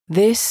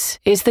This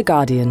is The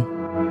Guardian.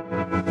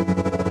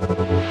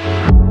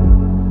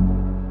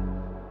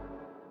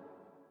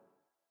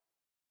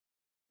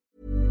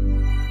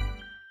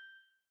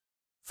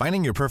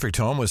 Finding your perfect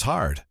home was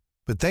hard,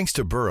 but thanks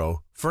to Burrow,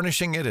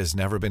 furnishing it has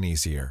never been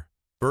easier.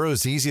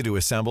 Burrow's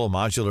easy-to-assemble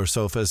modular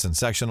sofas and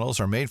sectionals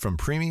are made from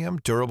premium,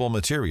 durable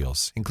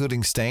materials,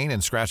 including stain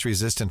and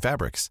scratch-resistant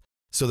fabrics.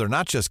 So they're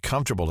not just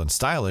comfortable and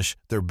stylish,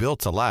 they're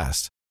built to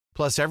last.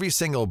 Plus, every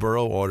single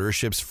Burrow order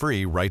ships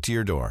free right to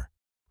your door.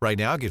 Right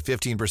now, get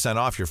 15%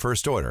 off your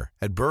first order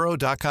at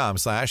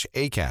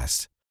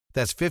burrow.com/ACAST.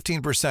 That's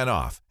 15%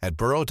 off at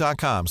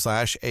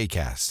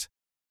burrow.com/ACAST.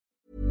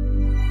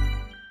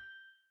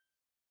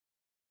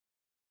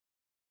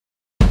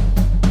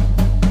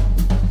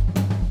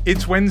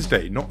 It's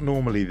Wednesday, not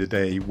normally the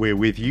day we're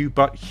with you,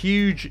 but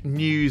huge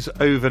news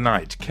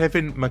overnight.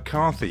 Kevin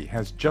McCarthy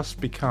has just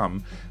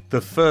become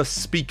the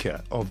first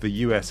Speaker of the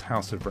US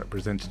House of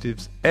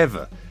Representatives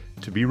ever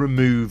to be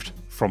removed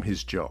from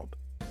his job.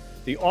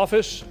 The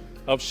office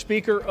of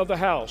Speaker of the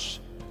House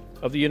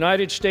of the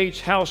United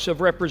States House of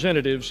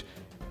Representatives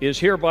is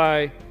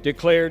hereby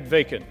declared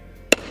vacant.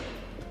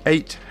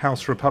 8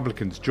 House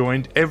Republicans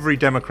joined every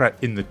Democrat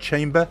in the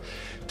chamber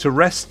to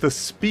wrest the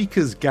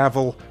Speaker's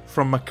gavel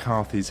from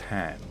McCarthy's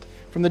hand.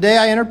 From the day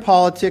I entered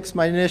politics,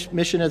 my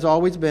mission has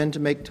always been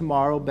to make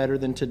tomorrow better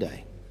than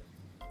today.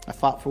 I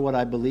fought for what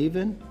I believe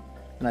in,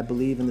 and I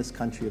believe in this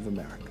country of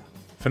America.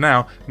 For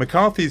now,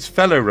 McCarthy's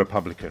fellow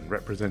Republican,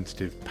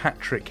 Representative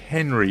Patrick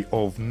McHenry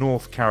of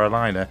North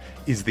Carolina,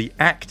 is the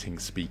acting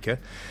Speaker,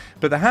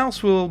 but the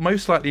House will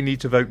most likely need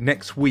to vote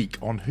next week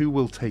on who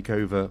will take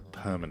over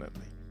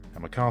permanently. Now,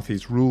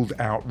 McCarthy's ruled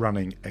out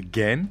running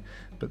again,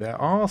 but there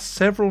are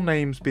several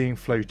names being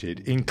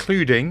floated,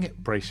 including,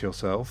 brace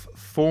yourself,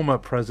 former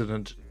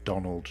President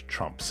Donald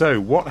Trump.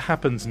 So what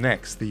happens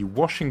next? The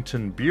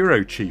Washington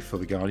bureau chief for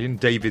The Guardian,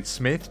 David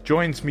Smith,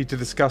 joins me to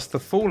discuss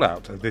the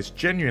fallout of this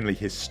genuinely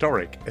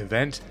historic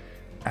event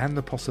and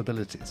the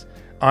possibilities.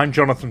 I'm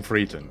Jonathan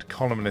Freedland,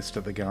 columnist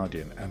at The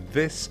Guardian, and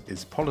this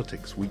is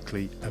Politics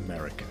Weekly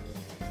America.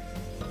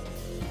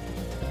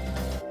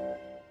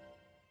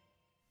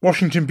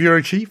 Washington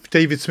Bureau Chief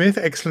David Smith,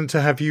 excellent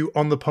to have you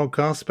on the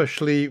podcast,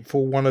 especially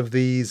for one of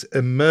these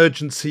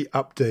emergency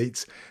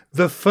updates.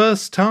 The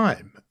first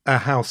time a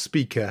House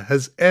Speaker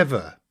has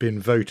ever been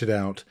voted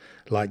out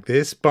like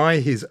this by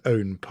his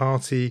own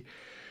party.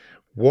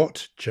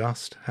 What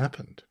just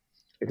happened?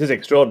 It is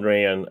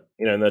extraordinary, and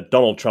in the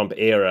Donald Trump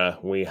era,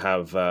 we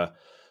have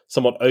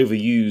somewhat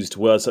overused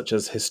words such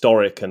as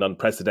historic and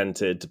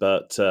unprecedented,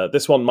 but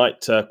this one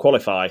might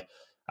qualify.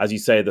 As you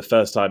say, the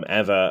first time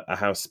ever a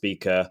House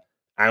Speaker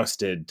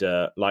ousted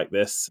like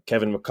this.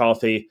 Kevin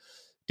McCarthy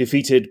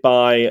defeated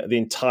by the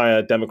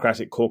entire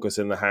Democratic caucus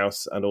in the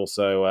House and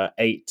also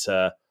 8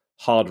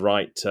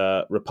 hard-right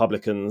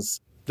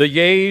Republicans. The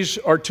yeas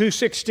are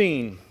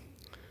 216.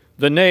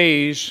 The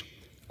nays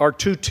are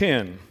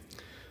 210.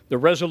 The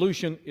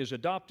resolution is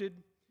adopted.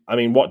 I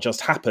mean, what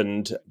just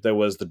happened? There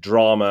was the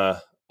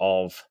drama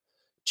of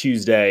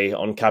Tuesday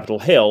on Capitol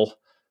Hill,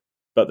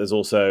 but there's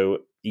also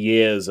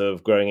years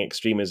of growing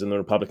extremism in the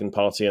Republican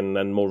Party, and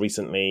then more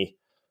recently,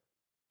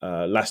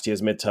 last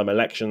year's midterm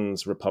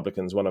elections,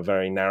 Republicans won a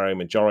very narrow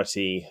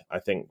majority. I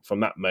think from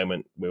that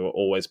moment, we were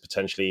always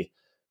potentially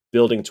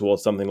building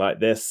towards something like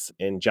this.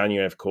 In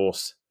January, of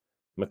course,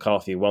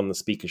 McCarthy won the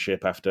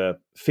speakership after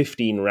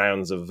 15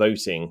 rounds of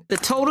voting. The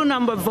total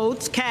number of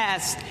votes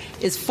cast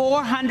is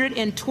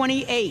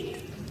 428,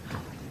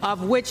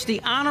 of which the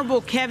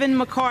Honorable Kevin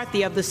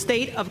McCarthy of the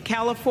state of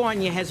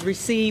California has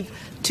received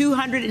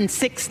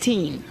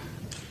 216.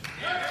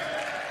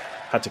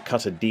 Had to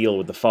cut a deal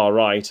with the far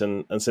right,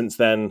 and since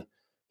then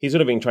he's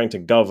sort of been trying to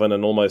govern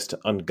an almost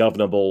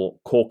ungovernable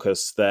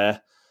caucus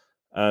there,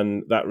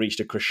 and that reached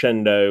a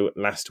crescendo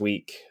last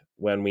week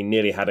when we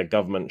nearly had a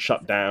government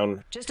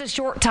shutdown. Just a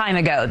short time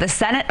ago, the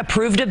Senate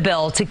approved a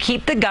bill to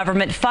keep the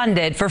government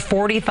funded for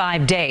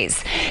 45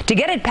 days. To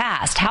get it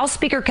passed, House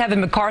Speaker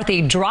Kevin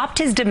McCarthy dropped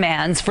his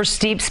demands for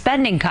steep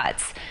spending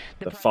cuts.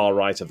 The far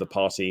right of the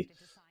party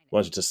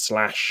wanted to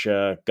slash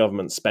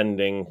government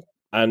spending.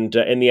 And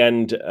in the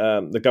end,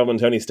 the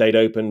government only stayed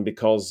open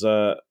because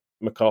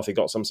McCarthy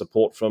got some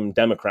support from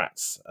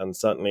Democrats. And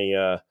certainly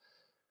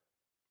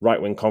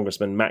right-wing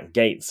Congressman Matt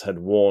Gaetz had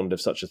warned if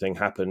such a thing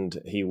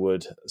happened, he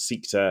would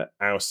seek to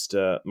oust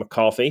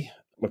McCarthy.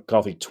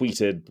 McCarthy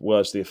tweeted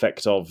words to the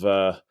effect of,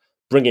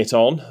 "Bring it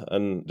on."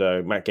 And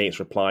Matt Gaetz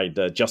replied,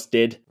 "Just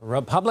did."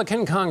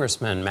 Republican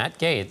Congressman Matt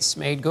Gaetz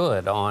made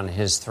good on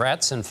his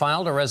threats and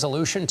filed a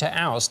resolution to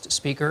oust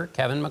Speaker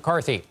Kevin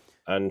McCarthy.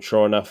 And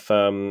sure enough,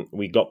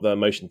 we got the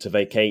motion to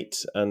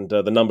vacate, and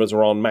the numbers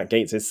were on Matt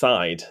Gaetz's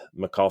side.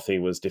 McCarthy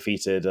was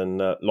defeated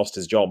and lost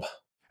his job.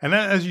 And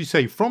as you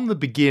say, from the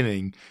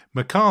beginning,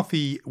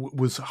 McCarthy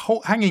was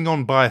hanging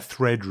on by a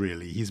thread,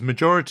 really. His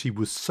majority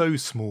was so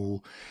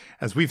small.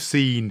 As we've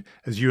seen,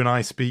 as you and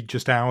I speak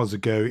just hours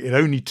ago, it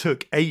only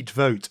took 8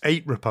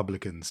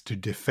 Republicans to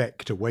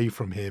defect away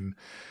from him,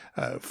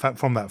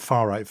 from that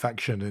far-right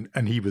faction,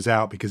 and he was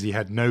out because he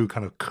had no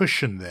kind of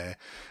cushion there.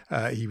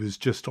 He was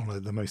just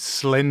on the most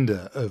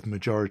slender of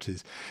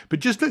majorities.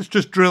 But let's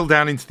just drill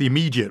down into the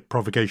immediate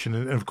provocation,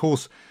 and of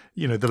course,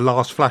 the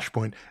last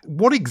flashpoint.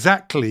 What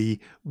exactly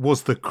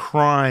was the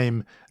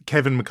crime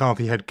Kevin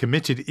McCarthy had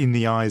committed in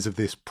the eyes of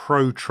this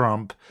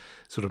pro-Trump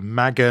sort of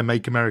MAGA,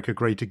 Make America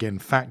Great Again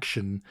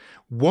faction?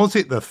 Was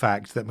it the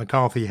fact that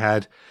McCarthy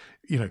had,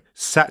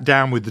 sat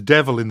down with the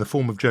devil in the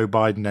form of Joe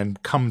Biden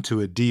and come to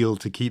a deal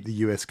to keep the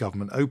US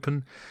government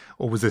open?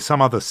 Or was there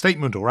some other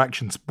statement or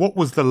actions? What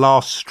was the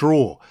last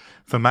straw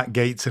for Matt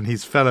Gaetz and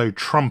his fellow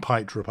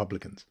Trumpite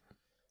Republicans?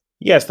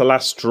 Yes, the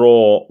last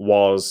straw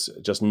was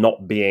just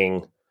not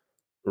being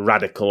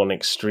radical and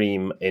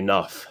extreme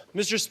enough.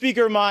 Mr.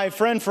 Speaker, my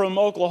friend from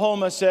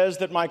Oklahoma says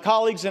that my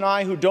colleagues and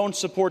I who don't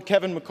support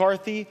Kevin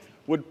McCarthy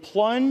would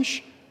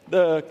plunge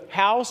the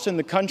House and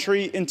the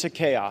country into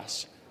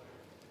chaos.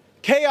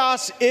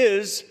 Chaos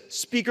is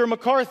Speaker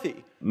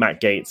McCarthy.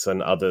 Matt Gaetz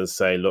and others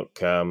say,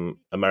 look,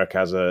 America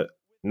has a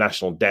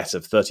national debt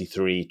of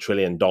 $33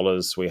 trillion.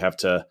 We have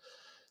to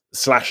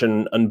slash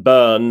and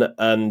burn.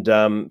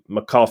 And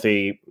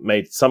McCarthy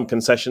made some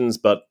concessions,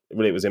 but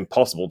really it was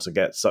impossible to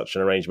get such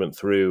an arrangement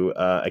through,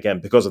 again,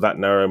 because of that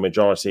narrow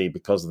majority,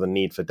 because of the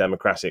need for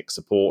Democratic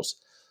support.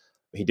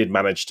 He did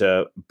manage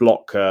to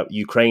block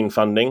Ukraine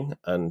funding,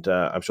 and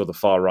I'm sure the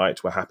far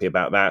right were happy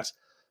about that.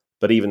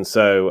 But even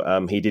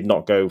so, he did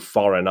not go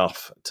far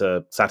enough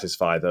to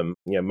satisfy them.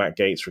 Matt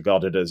Gaetz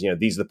regarded as,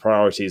 these are the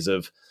priorities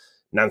of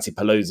Nancy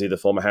Pelosi, the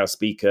former House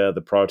Speaker,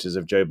 the priorities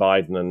of Joe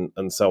Biden,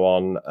 and so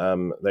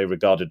on. They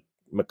regarded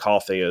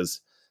McCarthy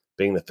as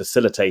being the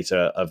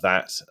facilitator of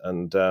that,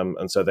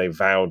 and so they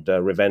vowed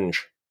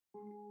revenge.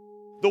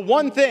 The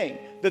one thing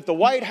that the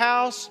White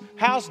House,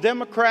 House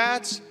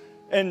Democrats,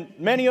 and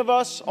many of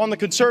us on the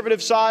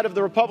conservative side of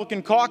the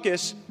Republican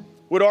caucus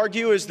would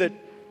argue is that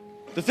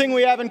the thing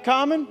we have in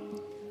common,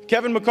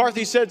 Kevin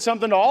McCarthy said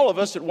something to all of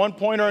us at one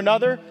point or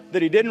another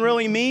that he didn't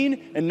really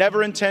mean and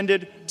never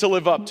intended to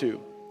live up to.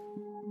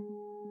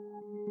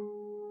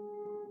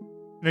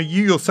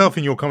 You yourself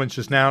in your comments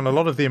just now, and a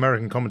lot of the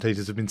American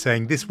commentators have been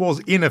saying this was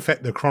in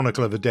effect the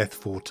chronicle of a death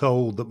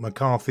foretold, that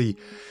McCarthy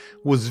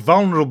was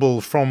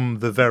vulnerable from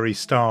the very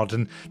start.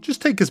 And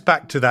just take us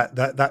back to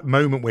that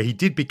moment where he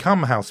did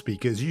become House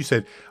Speaker, as you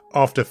said,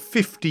 after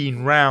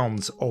 15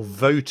 rounds of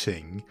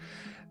voting.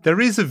 There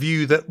is a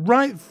view that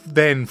right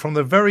then, from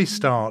the very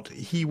start,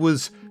 he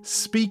was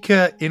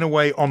Speaker in a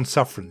way on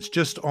sufferance,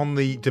 just on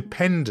the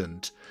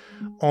dependent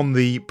on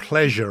the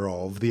pleasure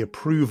of, the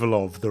approval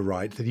of the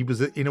right, that he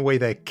was in a way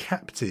their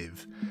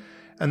captive.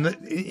 And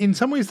that in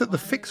some ways that the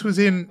fix was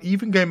in,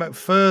 even going back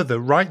further,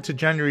 right to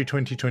January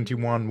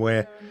 2021,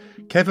 where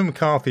Kevin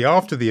McCarthy,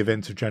 after the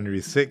events of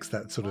January 6th,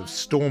 that sort of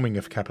storming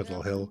of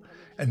Capitol Hill,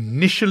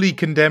 initially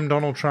condemned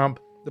Donald Trump.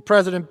 The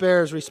president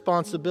bears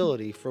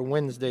responsibility for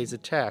Wednesday's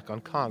attack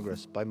on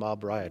Congress by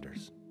mob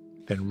rioters.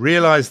 Then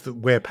realized that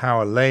where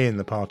power lay in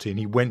the party, and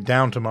he went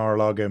down to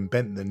Mar-a-Lago and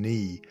bent the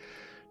knee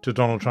to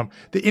Donald Trump.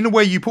 That in a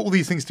way, you put all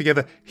these things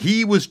together,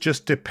 he was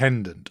just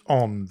dependent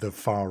on the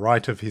far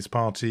right of his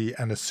party,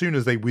 and as soon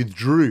as they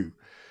withdrew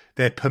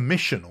their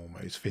permission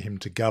almost for him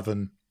to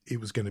govern,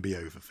 it was going to be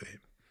over for him.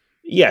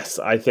 Yes,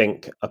 I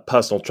think a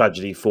personal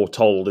tragedy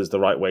foretold is the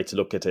right way to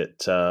look at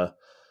it.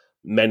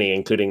 Many,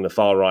 including the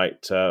far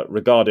right,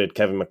 regarded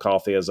Kevin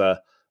McCarthy as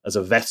a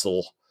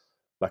vessel,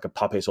 like a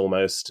puppet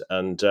almost,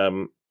 and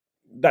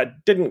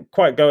that didn't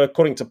quite go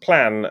according to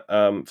plan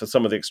for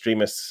some of the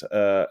extremists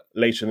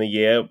later in the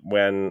year,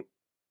 when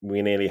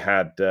we nearly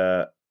had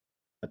a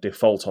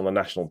default on the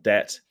national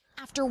debt.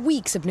 After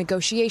weeks of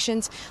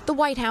negotiations, the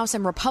White House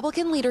and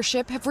Republican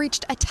leadership have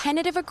reached a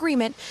tentative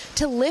agreement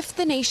to lift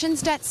the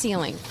nation's debt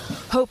ceiling,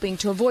 hoping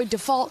to avoid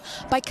default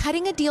by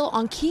cutting a deal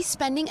on key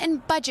spending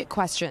and budget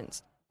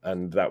questions.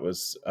 And that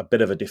was a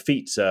bit of a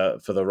defeat for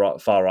the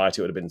far right.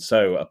 It would have been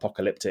so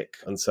apocalyptic.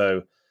 And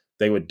so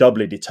they were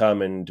doubly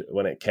determined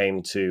when it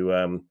came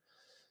to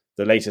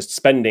the latest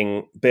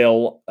spending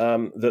bill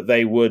that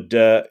they would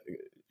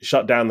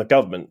shut down the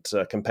government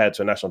compared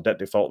to a national debt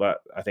default that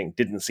I think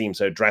didn't seem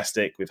so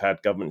drastic. We've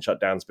had government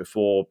shutdowns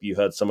before. You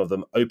heard some of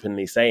them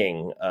openly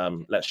saying,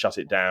 let's shut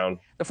it down.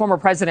 The former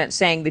president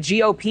saying the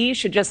GOP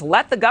should just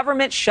let the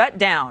government shut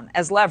down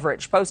as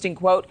leverage, posting,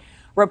 quote,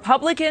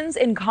 Republicans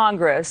in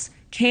Congress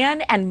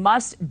can and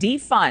must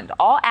defund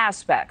all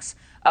aspects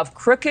of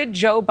crooked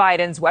Joe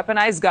Biden's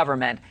weaponized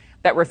government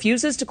that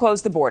refuses to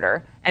close the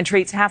border and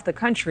treats half the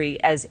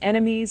country as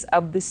enemies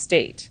of the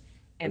state.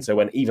 And so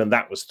when even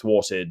that was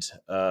thwarted,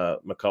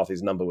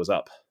 McCarthy's number was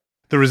up.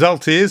 The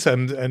result is,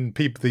 and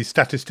people, the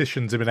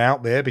statisticians have been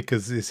out there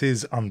because this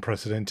is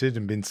unprecedented,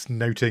 and been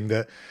noting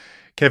that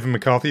Kevin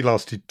McCarthy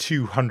lasted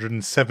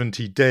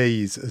 270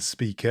 days as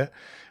Speaker,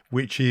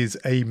 which is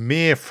a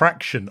mere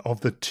fraction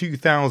of the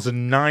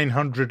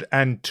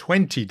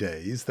 2,920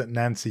 days that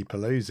Nancy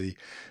Pelosi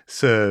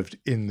served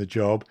in the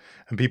job.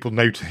 And people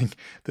noting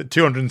that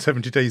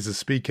 270 days as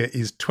Speaker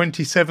is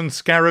 27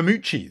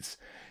 Scaramucci's.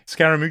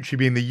 Scaramucci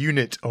being the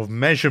unit of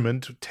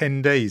measurement,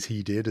 10 days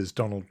he did as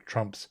Donald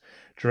Trump's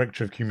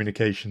Director of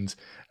Communications,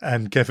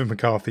 and Kevin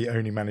McCarthy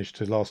only managed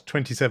to last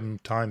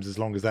 27 times as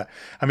long as that.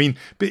 I mean,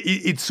 but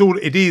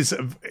it is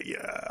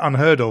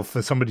unheard of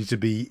for somebody to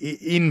be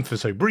in for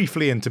so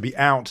briefly and to be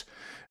out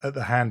at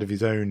the hand of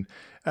his own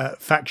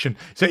faction.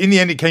 So in the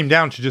end, it came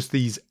down to just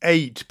these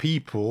 8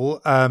 people.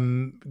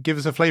 Give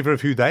us a flavour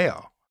of who they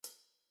are.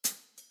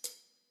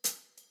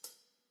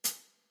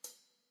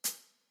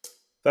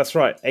 That's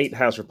right. 8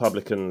 House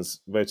Republicans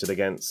voted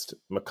against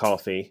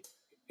McCarthy.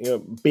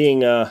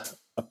 Being a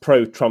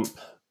pro-Trump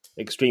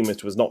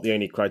extremist was not the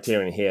only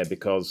criterion here,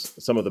 because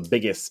some of the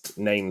biggest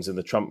names in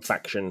the Trump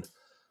faction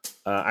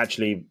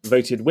actually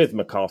voted with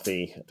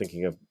McCarthy,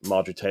 thinking of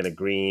Marjorie Taylor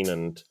Greene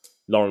and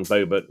Lauren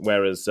Boebert,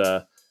 whereas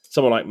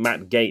someone like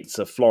Matt Gaetz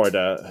of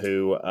Florida,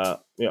 who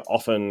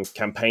often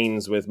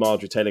campaigns with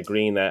Marjorie Taylor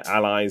Greene, their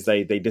allies,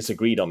 they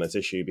disagreed on this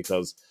issue,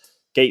 because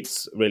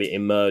Gaetz really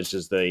emerged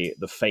as the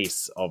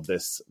face of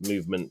this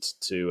movement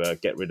to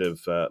get rid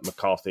of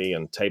McCarthy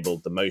and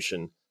tabled the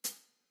motion.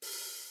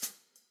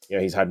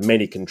 He's had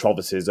many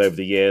controversies over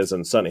the years,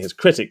 and certainly his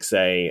critics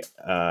say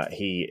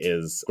he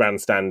is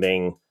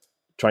grandstanding,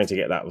 trying to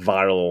get that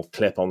viral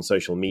clip on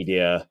social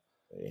media.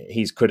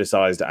 He's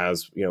criticized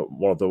as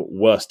one of the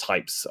worst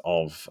types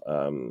of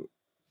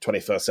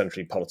 21st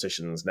century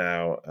politicians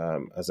now,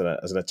 as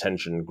an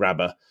attention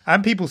grabber.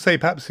 And people say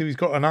perhaps he's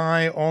got an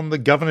eye on the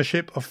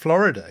governorship of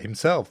Florida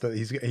himself, that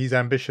he's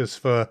ambitious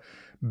for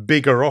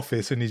bigger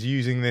office and is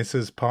using this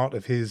as part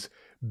of his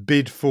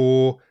bid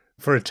for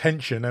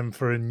attention and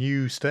for a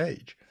new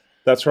stage.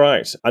 That's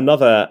right.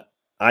 Another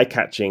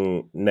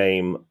eye-catching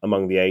name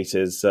among the 8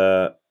 is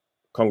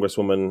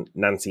Congresswoman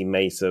Nancy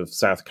Mace of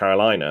South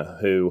Carolina,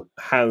 who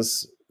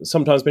has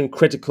sometimes been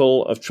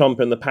critical of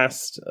Trump in the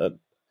past. At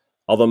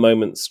other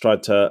moments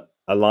tried to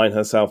align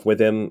herself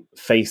with him,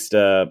 faced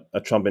a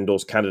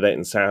Trump-endorsed candidate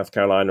in South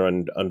Carolina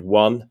and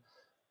won.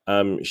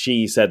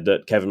 She said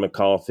that Kevin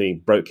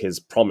McCarthy broke his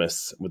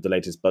promise with the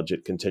latest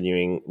budget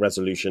continuing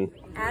resolution.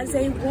 As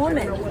a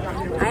woman,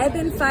 I have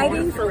been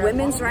fighting for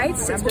women's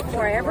rights since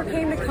before I ever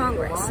came to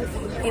Congress.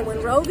 And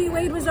when Roe v.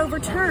 Wade was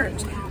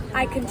overturned,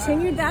 I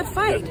continued that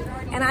fight.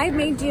 And I've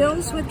made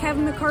deals with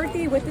Kevin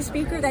McCarthy, with the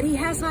Speaker, that he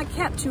has not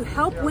kept to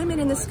help women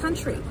in this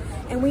country.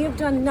 And we have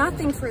done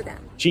nothing for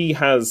them. She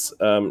has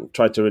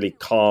tried to really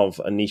carve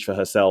a niche for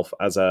herself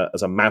as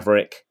a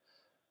maverick.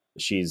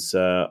 She's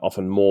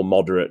often more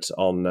moderate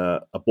on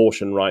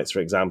abortion rights, for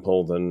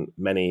example, than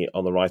many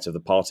on the right of the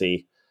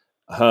party.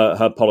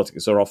 Her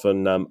politics are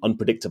often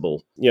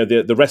unpredictable.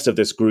 The rest of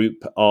this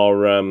group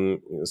are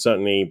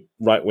certainly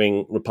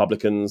right-wing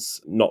Republicans,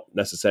 not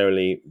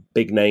necessarily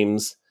big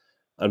names.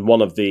 And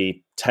one of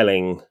the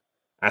telling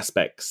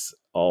aspects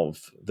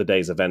of the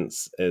day's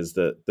events is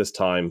that this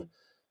time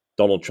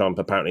Donald Trump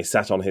apparently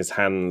sat on his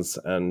hands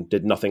and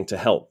did nothing to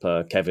help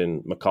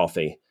Kevin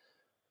McCarthy.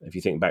 If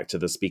you think back to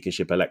the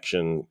speakership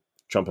election,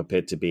 Trump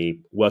appeared to be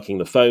working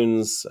the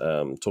phones,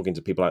 talking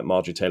to people like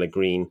Marjorie Taylor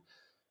Greene,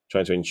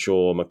 trying to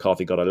ensure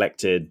McCarthy got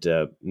elected.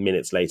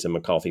 Minutes later,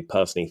 McCarthy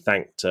personally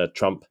thanked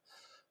Trump.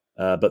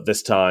 But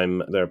this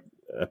time, there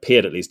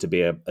appeared at least to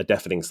be a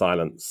deafening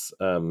silence,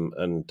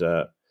 and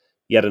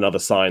yet another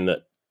sign that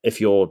if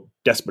you're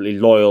desperately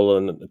loyal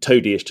and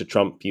toadyish to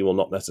Trump, you will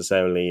not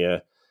necessarily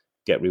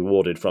get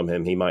rewarded from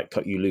him. He might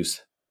cut you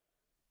loose.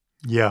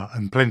 Yeah,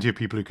 and plenty of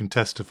people who can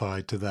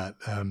testify to that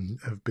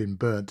have been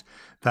burnt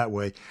that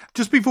way.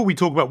 Just before we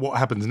talk about what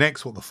happens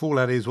next, what the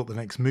fallout is, what the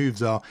next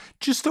moves are,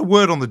 just a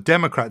word on the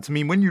Democrats. I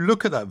mean, when you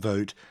look at that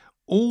vote,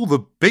 all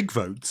the big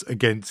votes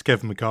against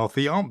Kevin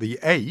McCarthy aren't the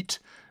 8.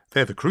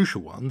 They're the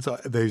crucial ones,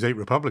 those 8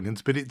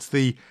 Republicans, but it's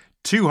the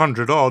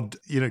 200-odd,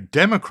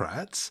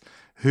 Democrats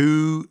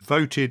who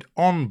voted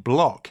en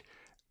bloc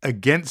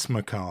against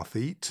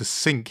McCarthy to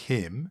sink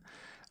him.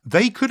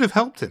 They could have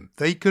helped him.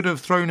 They could have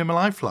thrown him a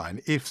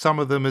lifeline if some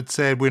of them had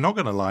said, we're not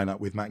going to line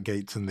up with Matt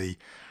Gaetz and the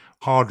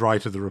hard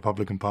right of the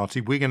Republican Party.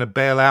 We're going to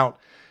bail out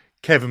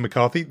Kevin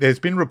McCarthy. There's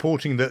been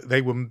reporting that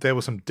there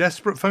were some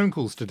desperate phone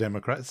calls to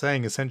Democrats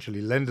saying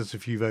essentially lend us a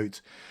few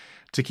votes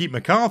to keep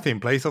McCarthy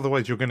in place.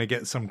 Otherwise, you're going to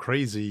get some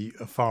crazy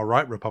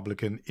far-right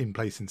Republican in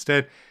place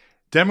instead.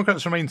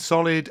 Democrats remain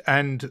solid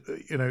and,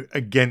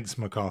 against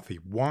McCarthy.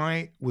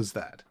 Why was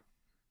that?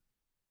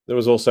 There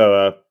was also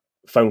a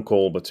phone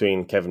call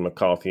between Kevin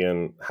McCarthy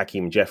and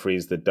Hakeem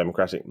Jeffries, the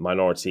Democratic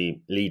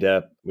minority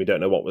leader. We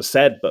don't know what was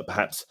said, but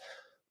perhaps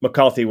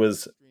McCarthy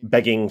was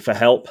begging for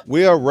help.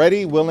 We are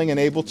ready, willing, and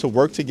able to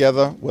work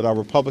together with our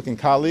Republican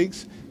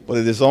colleagues, but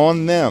it is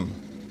on them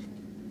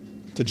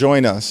to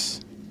join us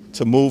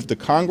to move the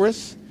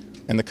Congress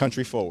and the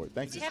country forward.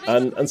 Thank you.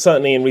 And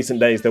certainly in recent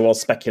days, there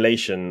was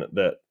speculation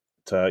that,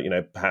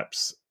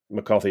 perhaps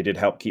McCarthy did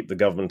help keep the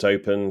government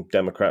open.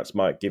 Democrats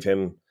might give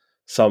him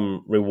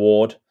some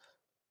reward.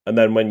 And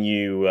then when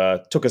you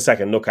took a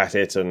second look at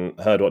it and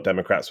heard what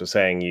Democrats were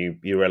saying, you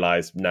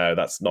realized, no,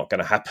 that's not going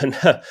to happen.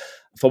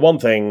 For one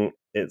thing,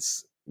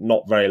 it's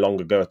not very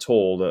long ago at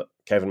all that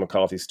Kevin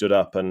McCarthy stood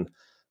up and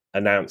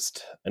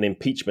announced an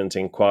impeachment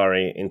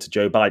inquiry into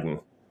Joe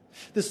Biden.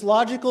 This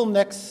logical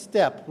next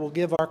step will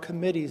give our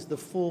committees the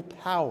full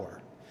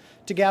power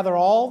to gather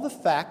all the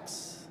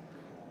facts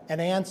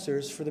and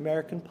answers for the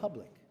American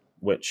public.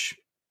 Which,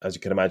 as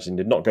you can imagine,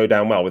 did not go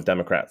down well with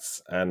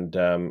Democrats. And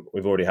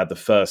we've already had the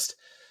first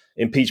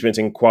impeachment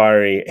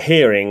inquiry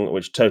hearing,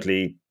 which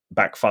totally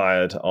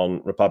backfired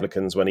on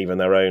Republicans when even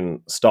their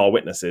own star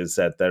witnesses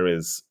said there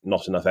is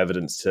not enough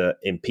evidence to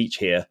impeach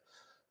here.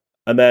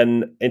 And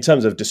then in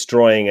terms of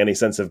destroying any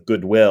sense of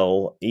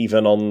goodwill,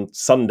 even on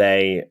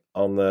Sunday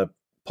on the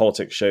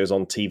politics shows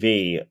on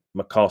TV,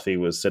 McCarthy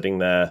was sitting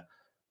there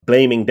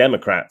blaming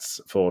Democrats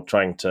for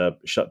trying to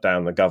shut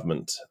down the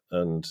government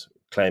and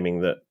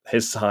claiming that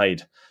his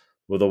side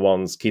were the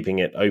ones keeping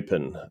it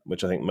open,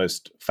 which I think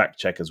most fact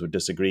checkers would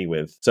disagree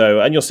with. So,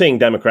 and you're seeing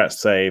Democrats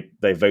say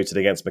they voted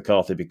against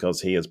McCarthy because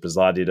he has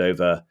presided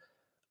over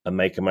a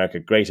Make America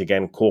Great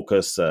Again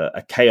caucus,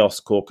 a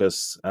chaos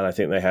caucus, and I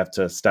think they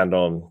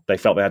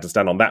felt they had to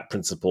stand on that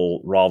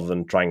principle rather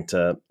than trying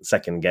to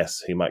second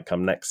guess who might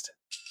come next.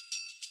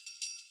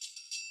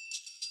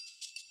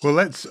 Well,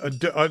 let's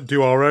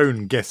do our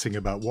own guessing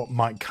about what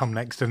might come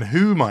next and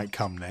who might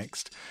come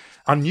next.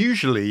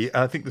 Unusually,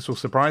 I think this will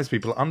surprise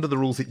people, under the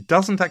rules, it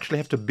doesn't actually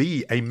have to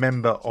be a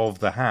member of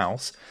the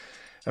House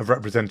of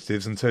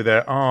Representatives. And so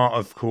there are,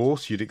 of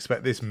course, you'd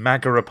expect this,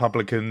 MAGA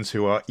Republicans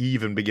who are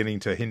even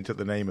beginning to hint at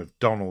the name of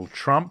Donald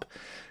Trump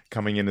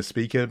coming in as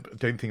Speaker. I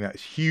don't think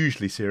that's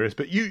hugely serious.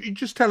 But you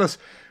just tell us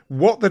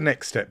what the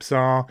next steps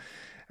are.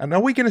 And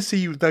are we going to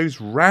see those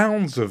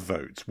rounds of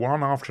votes,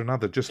 one after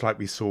another, just like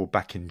we saw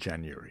back in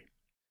January?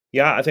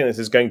 Yeah, I think this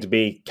is going to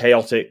be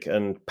chaotic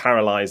and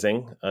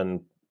paralyzing,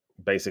 and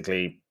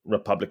basically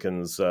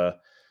Republicans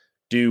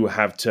do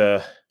have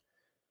to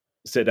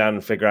sit down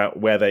and figure out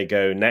where they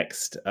go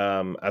next.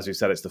 As we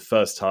said, it's the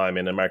first time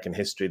in American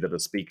history that a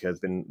speaker has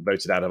been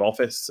voted out of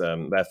office.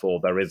 Therefore,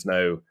 there is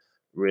no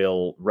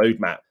real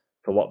roadmap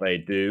for what they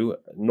do,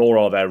 nor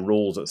are there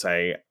rules that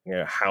say,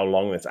 how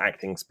long this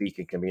acting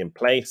speaker can be in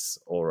place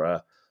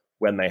or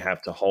when they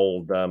have to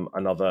hold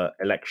another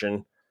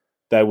election.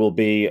 There will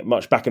be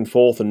much back and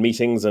forth and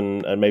meetings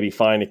and maybe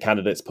finally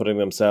candidates putting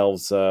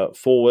themselves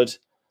forward.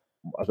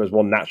 I suppose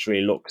one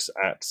naturally looks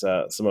at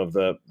some of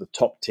the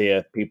top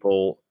tier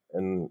people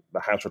in the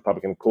House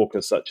Republican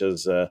caucus, such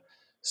as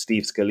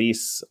Steve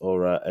Scalise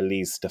or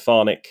Elise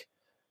Stefanik,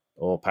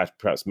 or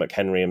perhaps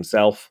McHenry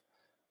himself.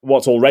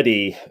 What's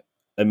already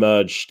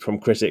emerged from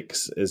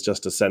critics is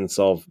just a sense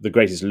of the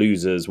greatest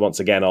losers, once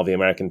again, are the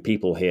American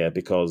people here,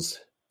 because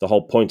the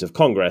whole point of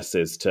Congress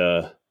is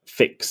to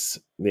fix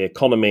the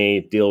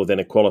economy, deal with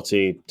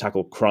inequality,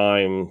 tackle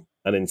crime,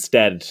 and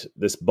instead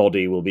this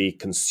body will be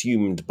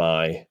consumed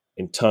by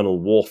internal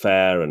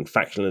warfare and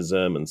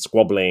factionalism and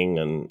squabbling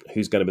and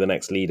who's going to be the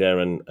next leader,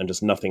 and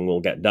just nothing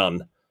will get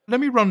done. Let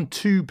me run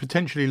two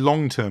potentially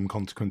long-term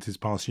consequences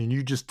past you, and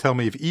you just tell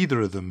me if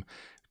either of them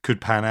could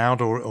pan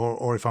out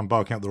or if I'm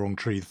barking up the wrong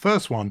tree. The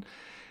first one,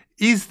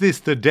 is this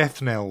the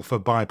death knell for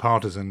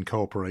bipartisan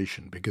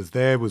cooperation? Because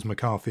there was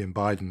McCarthy and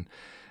Biden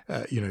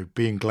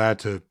being glad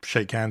to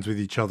shake hands with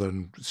each other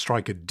and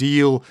strike a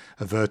deal,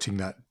 averting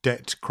that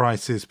debt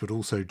crisis, but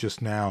also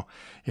just now,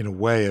 in a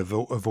way,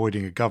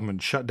 avoiding a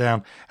government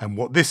shutdown. And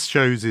what this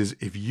shows is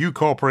if you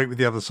cooperate with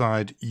the other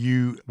side,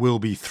 you will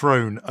be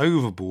thrown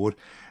overboard.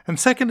 And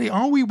secondly,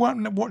 are we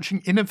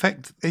watching, in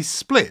effect, a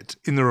split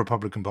in the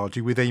Republican Party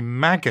with a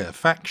MAGA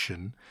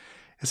faction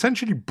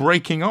essentially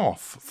breaking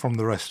off from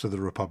the rest of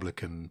the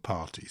Republican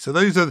Party? So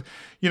those are,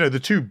 the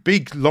two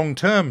big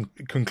long-term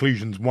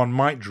conclusions one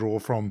might draw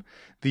from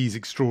these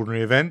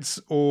extraordinary events,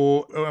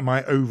 or am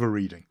I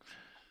overreading?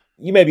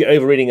 You may be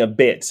overreading a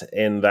bit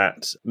in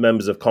that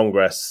members of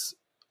Congress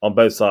on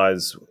both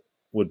sides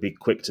would be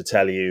quick to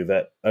tell you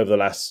that over the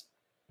last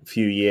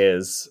few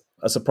years,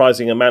 a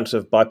surprising amount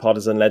of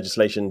bipartisan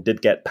legislation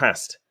did get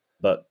passed,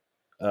 but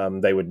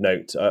they would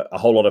note a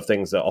whole lot of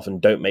things that often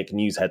don't make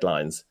news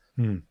headlines.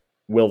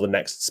 Will the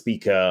next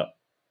speaker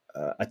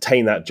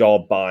attain that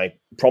job by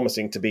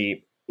promising to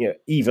be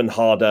even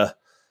harder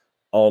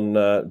on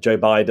Joe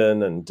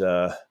Biden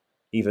and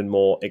even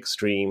more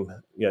extreme?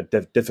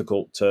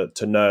 Difficult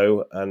to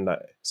know. And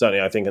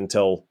certainly I think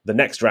until the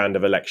next round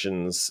of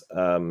elections,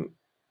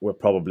 we're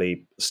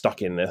probably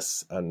stuck in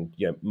this. And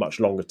much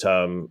longer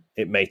term,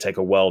 it may take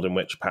a world in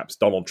which perhaps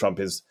Donald Trump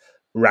is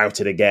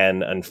routed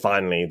again, and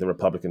finally the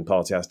Republican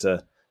Party has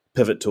to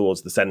pivot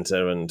towards the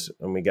center and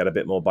we get a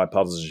bit more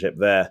bipartisanship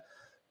there.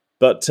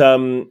 But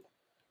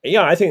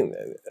I think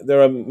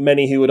there are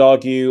many who would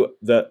argue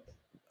that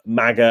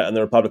MAGA and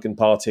the Republican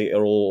Party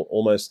are all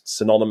almost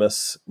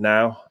synonymous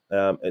now.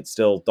 It's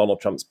still Donald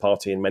Trump's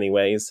party in many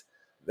ways.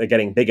 They're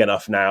getting big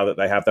enough now that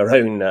they have their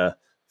own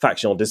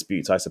factional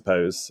disputes, I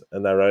suppose,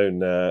 and their own,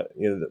 there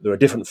are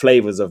different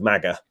flavors of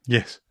MAGA.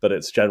 Yes. But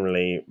it's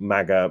generally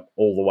MAGA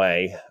all the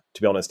way.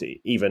 To be honest,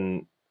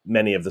 even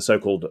many of the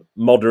so-called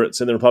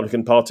moderates in the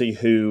Republican Party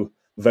who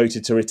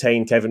voted to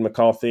retain Kevin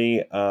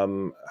McCarthy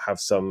have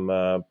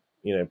some,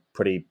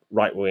 pretty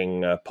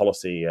right-wing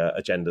policy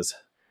agendas.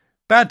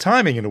 Bad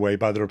timing, in a way,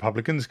 by the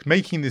Republicans,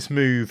 making this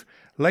move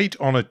late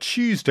on a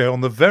Tuesday,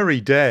 on the very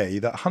day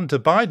that Hunter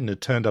Biden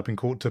had turned up in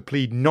court to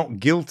plead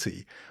not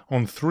guilty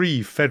on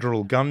 3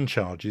 federal gun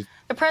charges.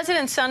 The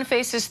president's son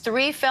faces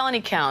 3 felony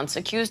counts,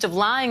 accused of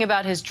lying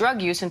about his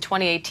drug use in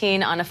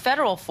 2018 on a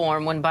federal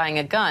form when buying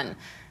a gun.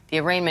 The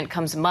arraignment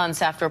comes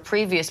months after a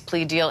previous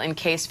plea deal in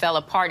case fell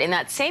apart in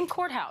that same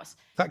courthouse.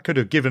 That could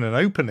have given an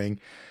opening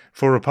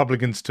for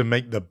Republicans to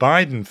make the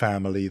Biden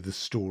family the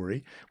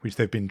story, which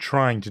they've been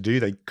trying to do.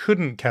 They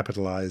couldn't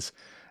capitalize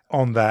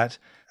on that.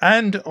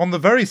 And on the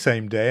very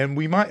same day, and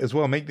we might as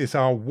well make this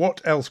our what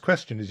else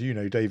question, as you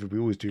know, David, we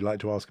always do like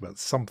to ask about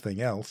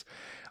something else.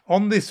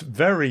 On this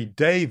very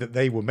day that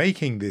they were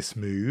making this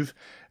move,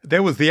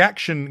 there was the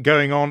action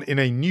going on in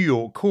a New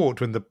York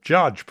court when the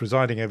judge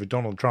presiding over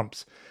Donald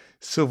Trump's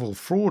civil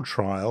fraud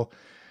trial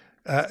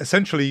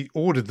essentially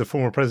ordered the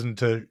former president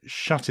to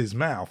shut his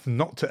mouth,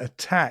 not to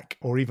attack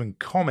or even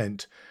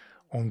comment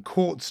on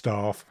court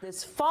staff.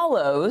 This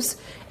follows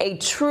a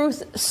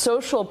Truth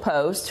Social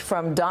post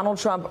from Donald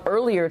Trump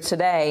earlier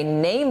today,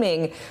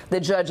 naming the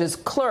judge's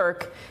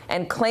clerk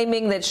and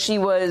claiming that she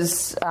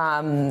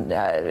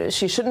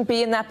shouldn't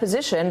be in that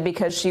position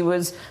because she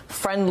was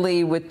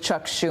friendly with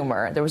Chuck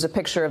Schumer. There was a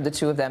picture of the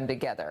two of them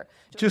together.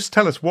 Just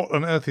tell us what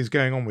on earth is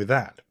going on with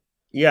that.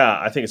 Yeah,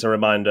 I think it's a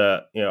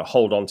reminder,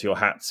 hold on to your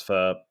hats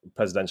for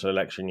presidential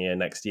election year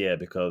next year,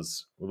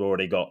 because we've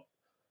already got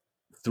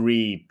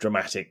 3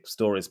 dramatic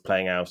stories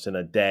playing out in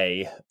a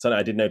day. Something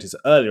I did notice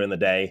earlier in the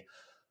day,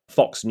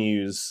 Fox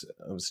News,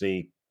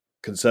 obviously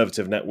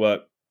conservative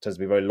network, tends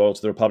to be very loyal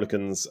to the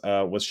Republicans,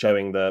 was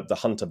showing the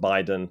Hunter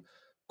Biden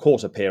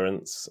court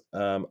appearance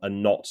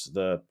and not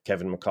the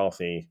Kevin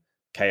McCarthy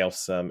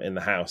chaos in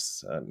the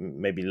House.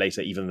 Maybe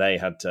later even they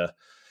had to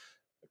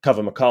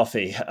cover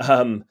McCarthy.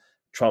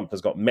 Trump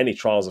has got many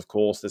trials, of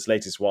course. This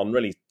latest one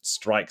really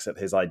strikes at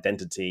his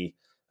identity,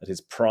 at his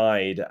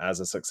pride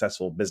as a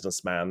successful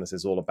businessman. This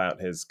is all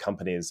about his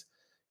companies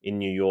in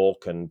New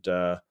York, and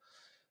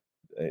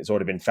it's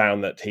already been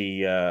found that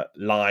he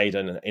lied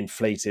and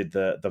inflated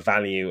the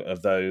value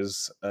of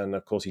those. And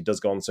of course, he does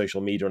go on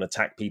social media and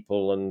attack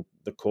people, and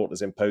the court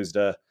has imposed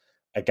a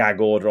gag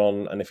order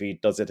on. And if he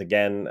does it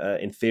again,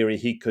 in theory,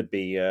 he could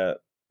be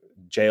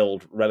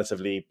jailed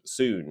relatively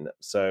soon.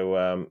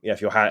 So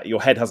if your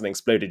head hasn't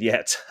exploded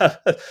yet,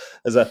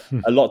 there's a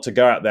lot to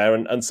go out there,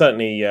 and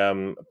certainly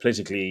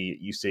politically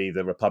you see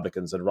the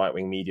Republicans and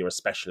right-wing media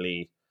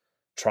especially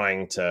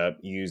trying to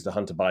use the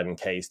Hunter Biden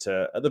case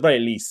to at the very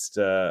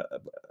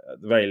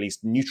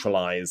least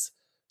neutralize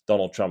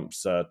Donald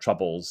Trump's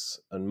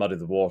troubles and muddy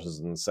the waters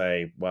and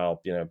say,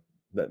 well,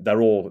 they've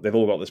all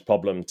got this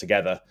problem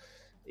together.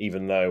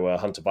 Even though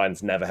Hunter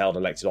Biden's never held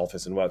elected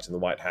office and worked in the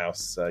White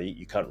House,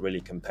 you can't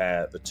really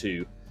compare the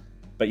two.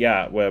 But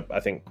yeah, I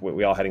think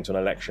we are heading to an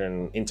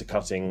election,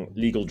 intercutting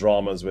legal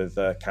dramas with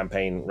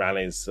campaign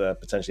rallies,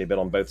 potentially a bit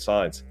on both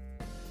sides.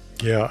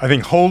 Yeah, I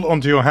think hold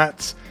onto your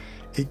hats.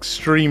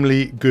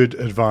 Extremely good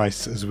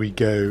advice as we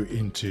go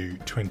into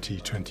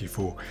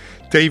 2024.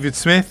 David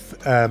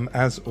Smith,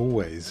 as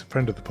always,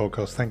 friend of the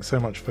podcast, thanks so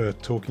much for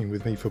talking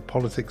with me for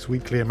Politics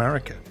Weekly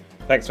America.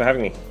 Thanks for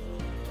having me.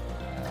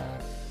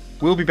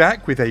 We'll be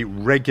back with a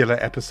regular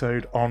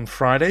episode on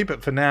Friday,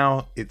 but for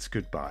now, it's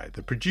goodbye.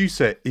 The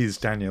producer is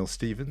Danielle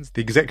Stevens. The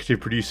executive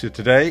producer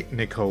today,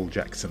 Nicole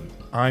Jackson.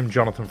 I'm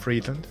Jonathan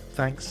Freedland.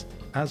 Thanks,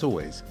 as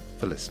always,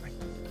 for listening.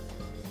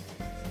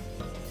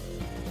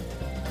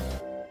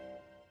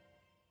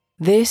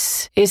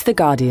 This is The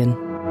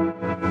Guardian.